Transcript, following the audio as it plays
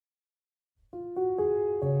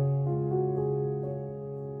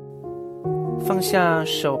放下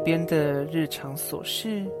手边的日常琐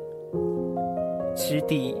事，直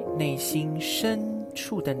抵内心深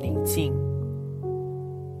处的宁静，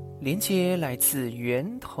连接来自源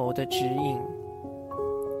头的指引。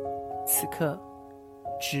此刻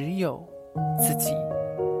只有自己，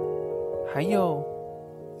还有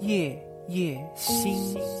夜夜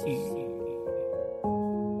心语。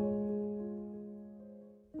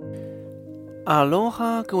阿罗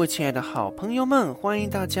哈，各位亲爱的好朋友们，欢迎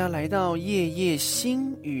大家来到夜夜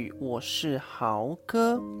心语，我是豪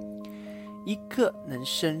哥。一个能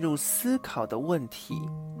深入思考的问题，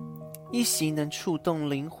一席能触动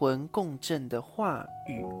灵魂共振的话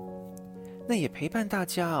语，那也陪伴大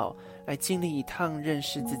家来经历一趟认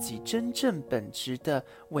识自己真正本质的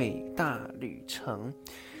伟大旅程。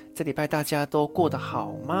这礼拜大家都过得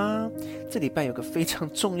好吗？这礼拜有个非常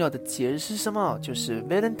重要的节日是什么？就是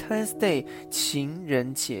Valentine's Day 情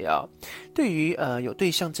人节啊。对于有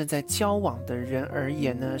对象正在交往的人而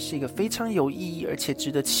言呢，是一个非常有意义而且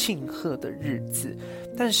值得庆贺的日子。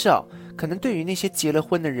但是可能对于那些结了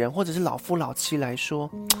婚的人或者是老夫老妻来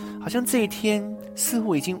说，好像这一天似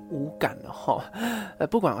乎已经无感了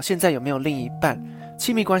不管现在有没有另一半，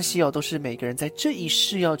亲密关系都是每个人在这一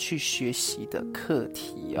世要去学习的课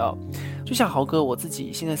题就像豪哥我自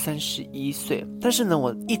己现在31岁，但是呢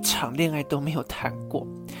我一场恋爱都没有谈过，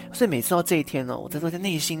所以每次到这一天呢，我都在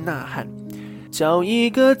内心呐喊，找一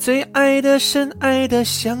个最爱的、深爱的、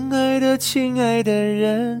相爱的、亲爱的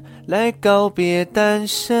人来告别单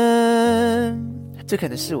身。这可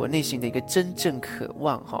能是我内心的一个真正渴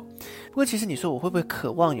望不过其实你说我会不会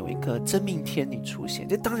渴望有一个真命天女出现？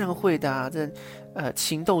这当然会的这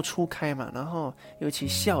情窦初开嘛，然后尤其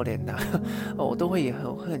笑脸我都会也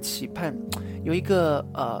很期盼有一个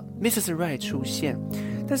Mrs. Right 出现。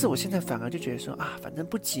但是我现在反而就觉得说反正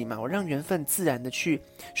不急嘛，我让缘分自然的去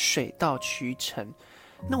水到渠成。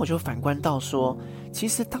那我就反观到说，其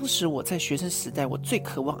实当时我在学生时代，我最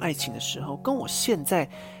渴望爱情的时候，跟我现在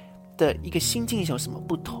的一个心境有什么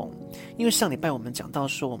不同？因为上礼拜我们讲到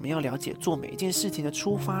说，我们要了解做每一件事情的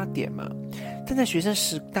出发点嘛。但在学生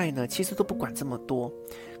时代呢，其实都不管这么多。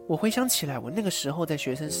我回想起来，我那个时候在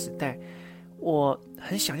学生时代，我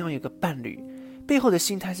很想要有个伴侣，背后的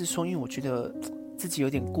心态是说，因为我觉得自己有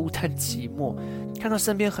点孤单寂寞，看到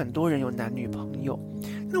身边很多人有男女朋友，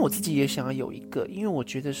那我自己也想要有一个，因为我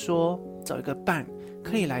觉得说找一个伴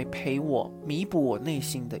可以来陪我，弥补我内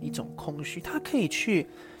心的一种空虚，它可以去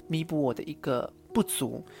弥补我的一个不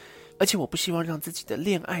足，而且我不希望让自己的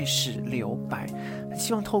恋爱史留白，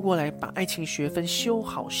希望透过来把爱情学分修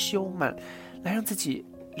好修满，来让自己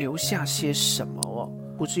留下些什么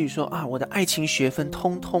不至于说我的爱情学分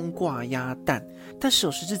通通挂鸭蛋。但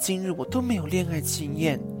是时至今日我都没有恋爱经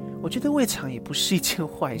验，我觉得未尝也不是一件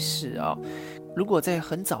坏事如果在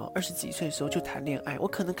很早20几岁的时候就谈恋爱，我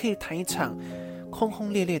可能可以谈一场轰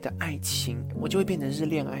轰烈烈的爱情，我就会变成是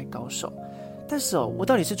恋爱高手。但是我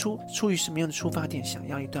到底是出于什么样的出发点想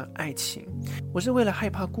要一段爱情？我是为了害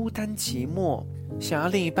怕孤单寂寞，想要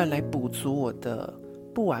另一半来补足我的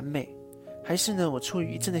不完美，还是呢我出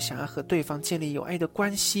于真的想要和对方建立有爱的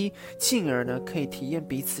关系，进而呢可以体验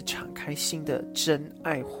彼此敞开心的真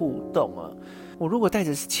爱互动我如果带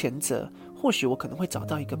着是前者，或许我可能会找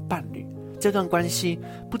到一个伴侣，这段关系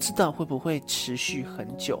不知道会不会持续很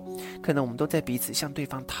久，可能我们都在彼此向对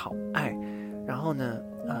方讨爱，然后呢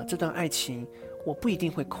这段爱情我不一定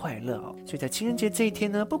会快乐所以在情人节这一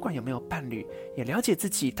天呢，不管有没有伴侣，也了解自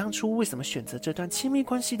己当初为什么选择这段亲密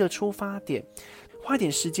关系的出发点，花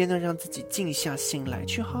点时间呢，让自己静下心来，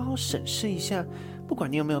去好好审视一下，不管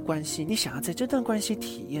你有没有关系，你想要在这段关系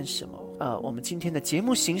体验什么我们今天的节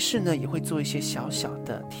目形式呢，也会做一些小小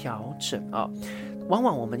的调整往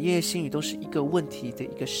往我们夜夜心语都是一个问题的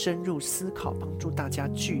一个深入思考，帮助大家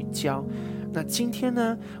聚焦。那今天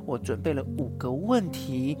呢，我准备了5个问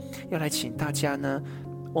题，要来请大家呢，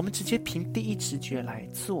我们直接凭第一直觉来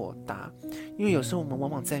作答。因为有时候我们往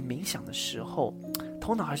往在冥想的时候，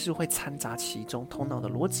头脑还是会掺杂其中，头脑的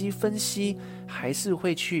逻辑分析还是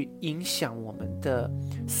会去影响我们的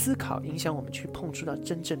思考，影响我们去碰触到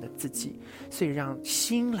真正的自己，所以让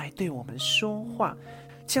心来对我们说话。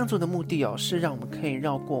这样做的目的是让我们可以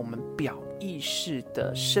绕过我们表意识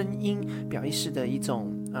的声音，表意识的一种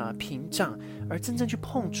屏障，而真正去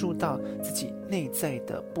碰触到自己内在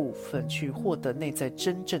的部分，去获得内在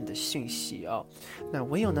真正的讯息那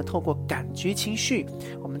唯有呢透过感觉情绪，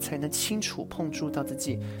我们才能清楚碰触到自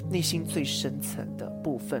己内心最深层的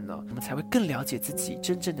部分我们才会更了解自己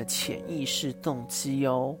真正的潜意识动机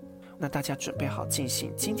那大家准备好进行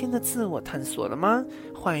今天的自我探索了吗？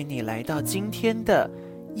欢迎你来到今天的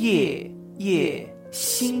夜夜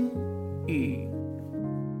心语。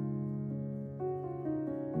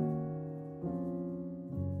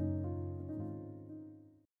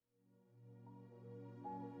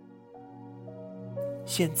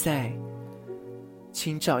现在，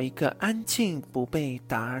请找一个安静不被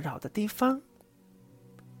打扰的地方，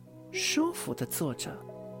舒服地坐着，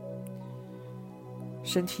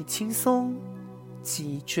身体轻松，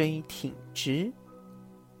脊椎挺直。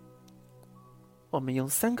我们用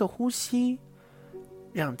3个呼吸，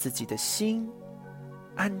让自己的心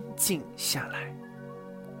安静下来。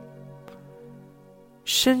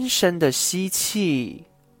深深的吸气，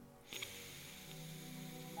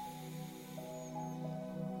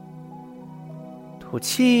吐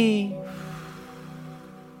气，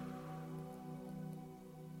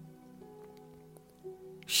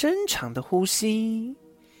深长的呼吸，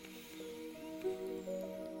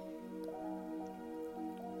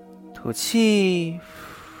吐气，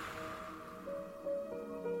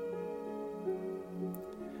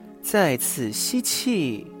再次吸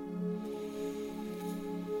气，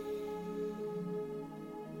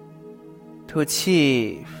吐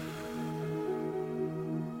气。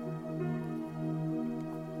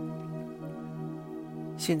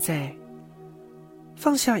现在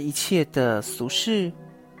放下一切的俗事，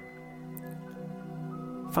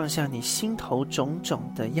放下你心头种种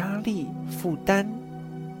的压力、负担，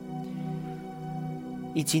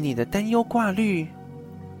以及你的担忧挂虑，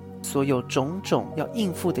所有种种要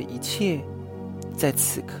应付的一切，在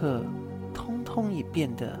此刻通通也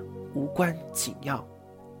变得无关紧要。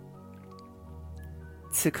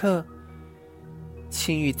此刻，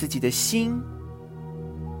请与自己的心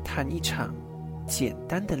谈一场简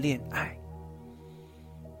单的恋爱。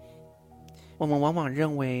我们往往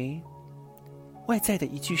认为，外在的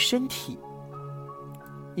一具身体，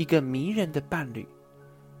一个迷人的伴侣，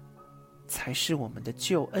才是我们的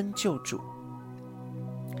救恩救主。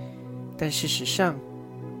但事实上，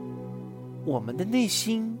我们的内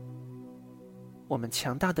心，我们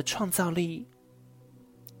强大的创造力，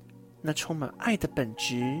那充满爱的本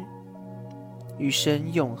质，与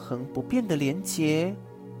神永恒不变的连结，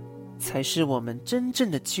才是我们真正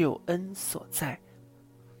的救恩所在。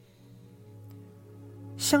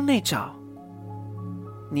向内找，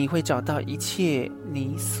你会找到一切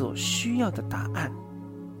你所需要的答案。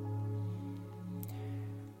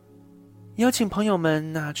邀请朋友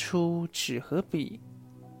们拿出纸和笔，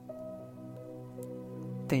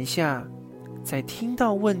等一下，在听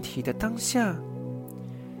到问题的当下，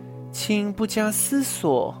请不加思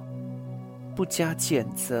索，不加谴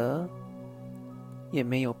责，也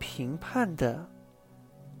没有评判的，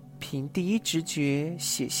凭第一直觉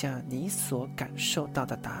写下你所感受到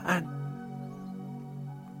的答案。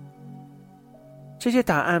这些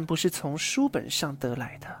答案不是从书本上得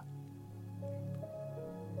来的，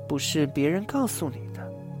不是别人告诉你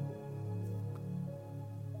的，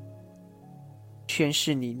全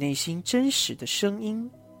是你内心真实的声音。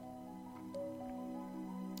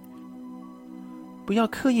不要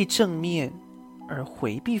刻意正面而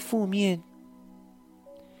回避负面，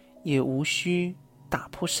也无需打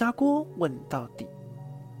破砂锅问到底，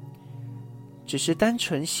只是单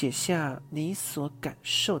纯写下你所感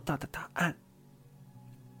受到的答案。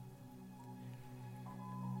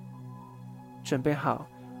准备好，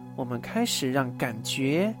我们开始让感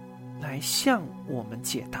觉来向我们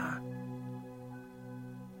解答。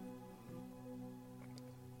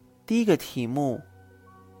第一个题目，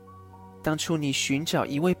当初你寻找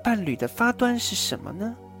一位伴侣的发端是什么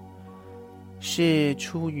呢？是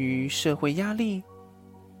出于社会压力，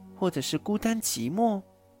或者是孤单寂寞，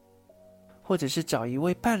或者是找一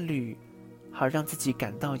位伴侣好让自己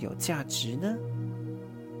感到有价值呢？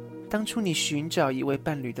当初你寻找一位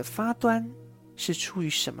伴侣的发端是出于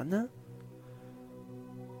什么呢？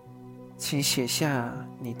请写下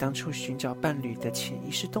你当初寻找伴侣的潜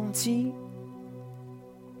意识动机。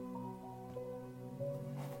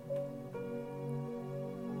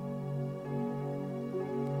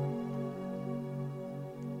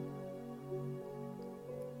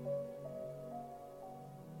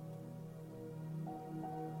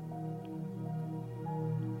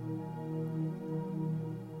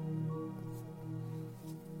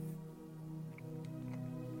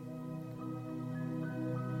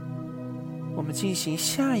我们进行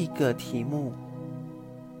下一个题目。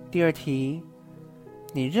第二题，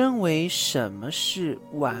你认为什么是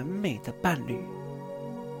完美的伴侣？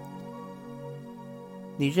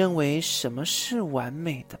你认为什么是完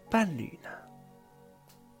美的伴侣呢？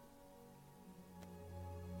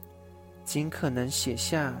尽可能写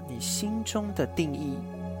下你心中的定义，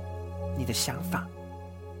你的想法。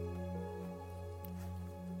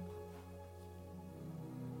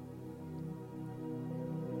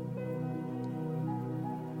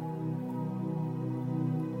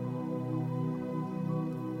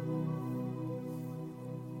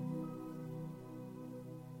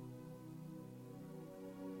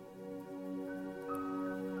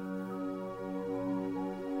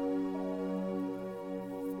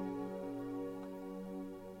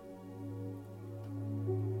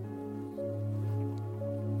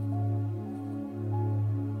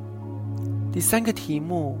第3个题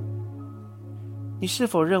目，你是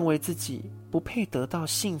否认为自己不配得到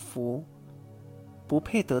幸福，不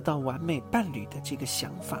配得到完美伴侣的这个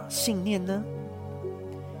想法、信念呢？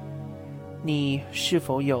你是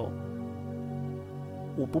否有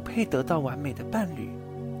我不配得到完美的伴侣，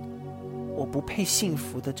我不配幸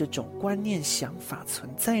福的这种观念、想法存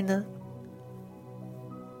在呢？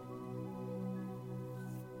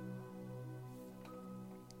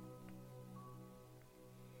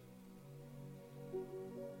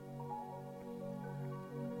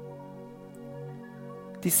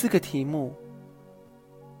第4个题目，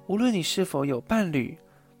无论你是否有伴侣，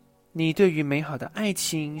你对于美好的爱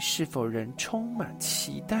情是否仍充满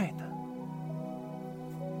期待呢？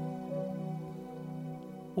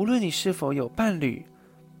无论你是否有伴侣，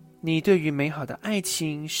你对于美好的爱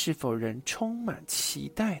情是否仍充满期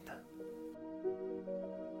待呢？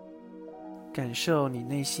感受你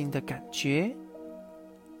内心的感觉，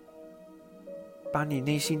把你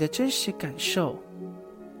内心的真实感受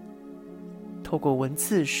透过文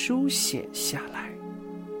字书写下来。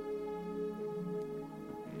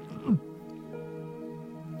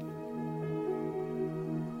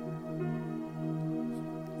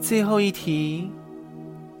最后一题，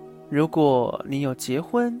如果你有结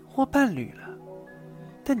婚或伴侣了，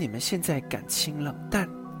但你们现在感情冷淡，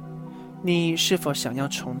你是否想要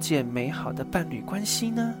重建美好的伴侣关系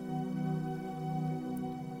呢？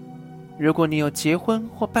如果你有结婚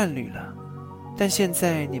或伴侣了，但现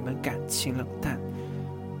在你们感情冷淡，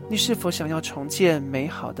你是否想要重建美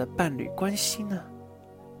好的伴侣关系呢？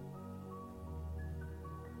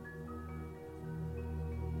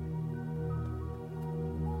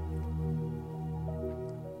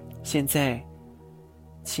现在，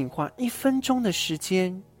请花1分钟的时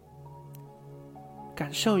间，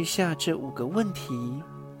感受一下这5个问题，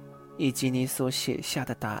以及你所写下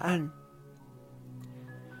的答案。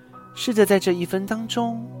试着在这1分当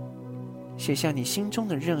中，写下你心中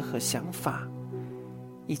的任何想法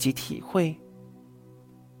以及体会。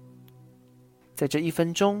在这1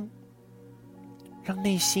分钟，让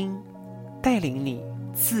内心带领你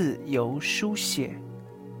自由书写。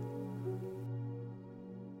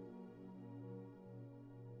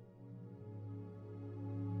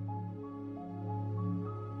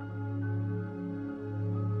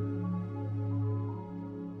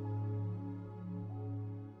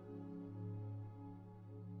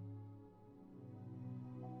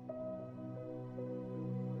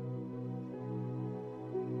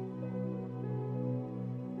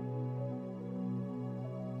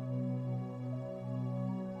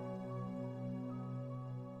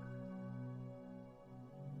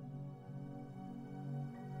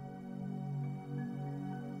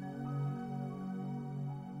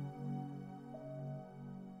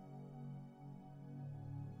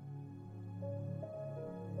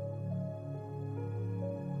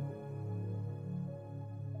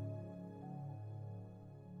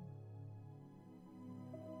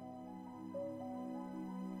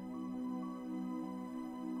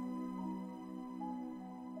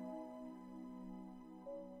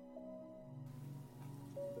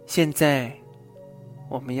现在，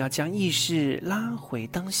我们要将意识拉回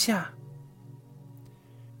当下，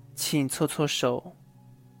请搓搓手，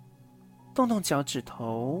动动脚趾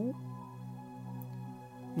头，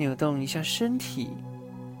扭动一下身体，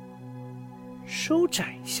舒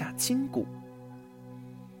展一下筋骨。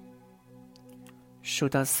数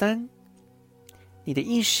到3，你的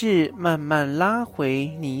意识慢慢拉回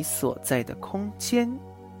你所在的空间。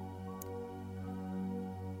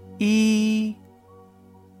1、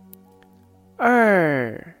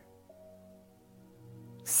2、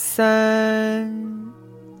3，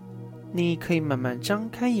你可以慢慢张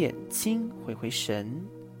开眼睛，回回神。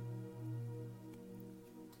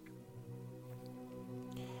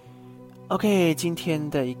OK， 今天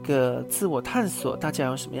的一个自我探索，大家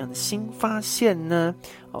有什么样的新发现呢？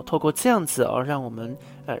透过这样子让我们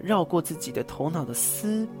绕过自己的头脑的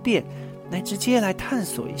思辨，来直接来探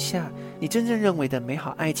索一下你真正认为的美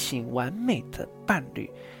好爱情、完美的伴侣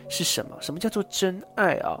是什么？什么叫做真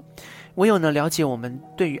爱啊？唯有呢了解我们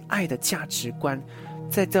对于爱的价值观，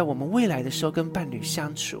在我们未来的时候跟伴侣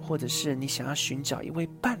相处，或者是你想要寻找一位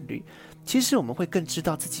伴侣，其实我们会更知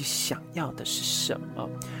道自己想要的是什么，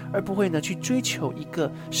而不会呢去追求一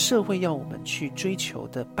个社会要我们去追求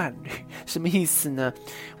的伴侣。什么意思呢？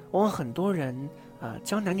往往很多人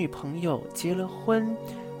交男女朋友，结了婚，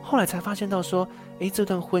后来才发现到说，这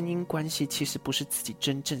段婚姻关系其实不是自己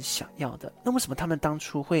真正想要的。那为什么他们当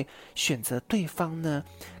初会选择对方呢？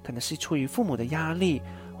可能是出于父母的压力，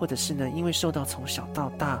或者是呢因为受到从小到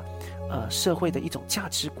大社会的一种价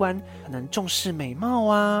值观，可能重视美貌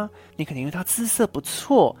啊，你可能因为他姿色不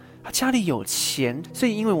错，他家里有钱，所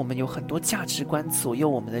以因为我们有很多价值观左右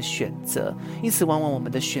我们的选择，因此往往我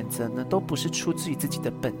们的选择呢都不是出自于自己的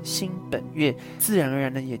本心本愿，自然而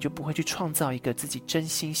然呢也就不会去创造一个自己真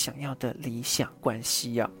心想要的理想关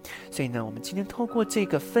系啊。所以呢，我们今天透过这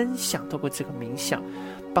个分享，透过这个冥想，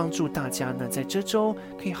帮助大家呢在这周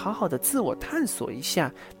可以好好的自我探索一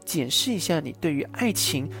下，检视一下你对于爱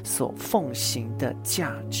情所奉行的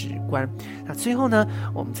价值观。那最后呢，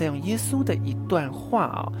我们再用耶稣的一段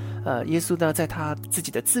话耶稣呢在他自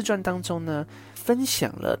己的自传当中呢分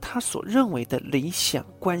享了他所认为的理想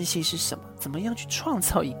关系是什么，怎么样去创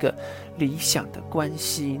造一个理想的关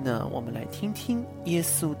系呢？我们来听听耶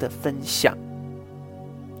稣的分享。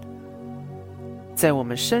在我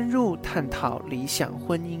们深入探讨理想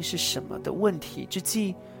婚姻是什么的问题之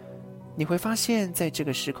际，你会发现在这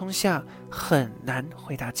个时空下很难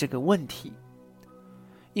回答这个问题。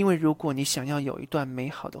因为如果你想要有一段美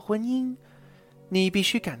好的婚姻，你必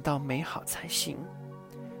须感到美好才行。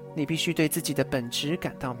你必须对自己的本质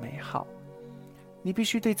感到美好，你必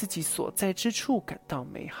须对自己所在之处感到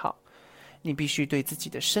美好，你必须对自己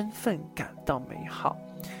的身份感到美好，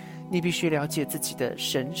你必须了解自己的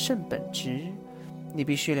神圣本质，你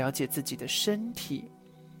必须了解自己的身体，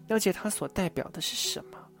了解它所代表的是什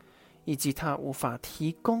么，以及它无法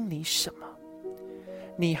提供你什么。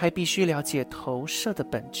你还必须了解投射的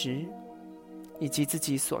本质，以及自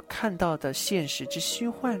己所看到的现实之虚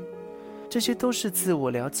幻。这些都是自我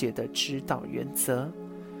了解的指导原则，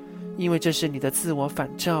因为这是你的自我反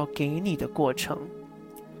照给你的过程。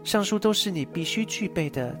上述都是你必须具备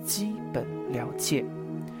的基本了解，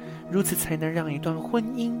如此才能让一段婚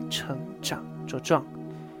姻成长茁壮。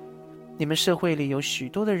你们社会里有许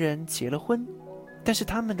多的人结了婚，但是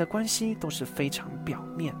他们的关系都是非常表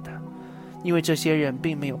面的，因为这些人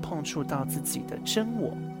并没有碰触到自己的真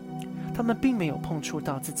我，他们并没有碰触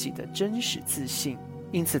到自己的真实自信，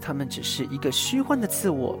因此他们只是一个虚幻的自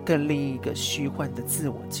我跟另一个虚幻的自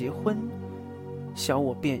我结婚，小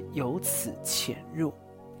我便由此潜入。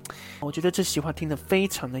我觉得这席话听得非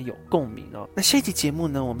常的有共鸣哦。那下一集节目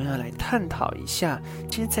呢，我们要来探讨一下，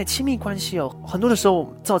其实在亲密关系很多的时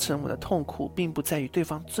候造成我们的痛苦，并不在于对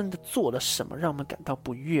方真的做了什么让我们感到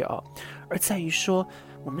不悦而在于说，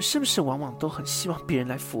我们是不是往往都很希望别人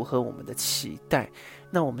来符合我们的期待？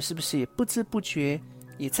那我们是不是也不知不觉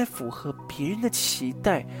也在符合别人的期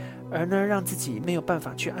待，而呢让自己没有办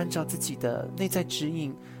法去按照自己的内在指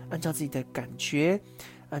引，按照自己的感觉，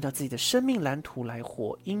按照自己的生命蓝图来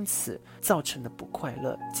活，因此造成的不快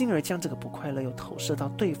乐，进而将这个不快乐又投射到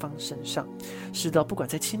对方身上，使得不管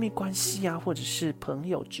在亲密关系或者是朋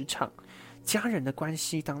友、职场、家人的关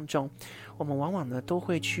系当中，我们往往呢都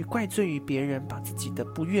会去怪罪于别人，把自己的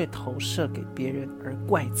不悦投射给别人，而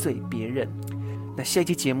怪罪别人。那下一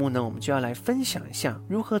期节目呢，我们就要来分享一下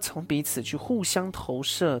如何从彼此去互相投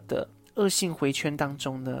射的恶性回圈当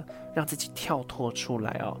中呢，让自己跳脱出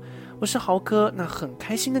来我是豪哥，那很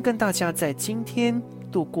开心的跟大家在今天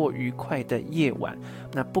度过愉快的夜晚。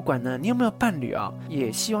那不管呢你有没有伴侣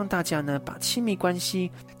也希望大家呢把亲密关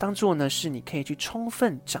系当作呢是你可以去充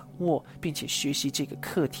分掌握并且学习这个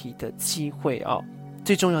课题的机会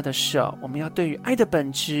最重要的是我们要对于爱的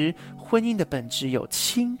本质、婚姻的本质有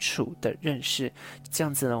清楚的认识，这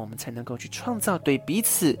样子呢，我们才能够去创造对彼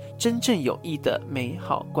此真正有益的美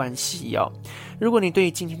好关系如果你对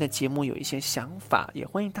于今天的节目有一些想法，也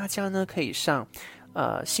欢迎大家呢可以上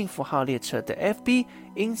幸福号列车的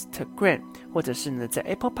FB、Instagram， 或者是呢在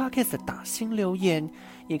Apple Podcast 打星留言，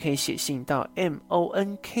也可以写信到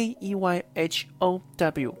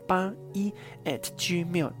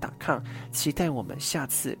monkeyhow81@gmail.com， 期待我们下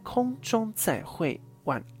次空中再会，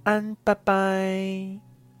晚安，拜拜。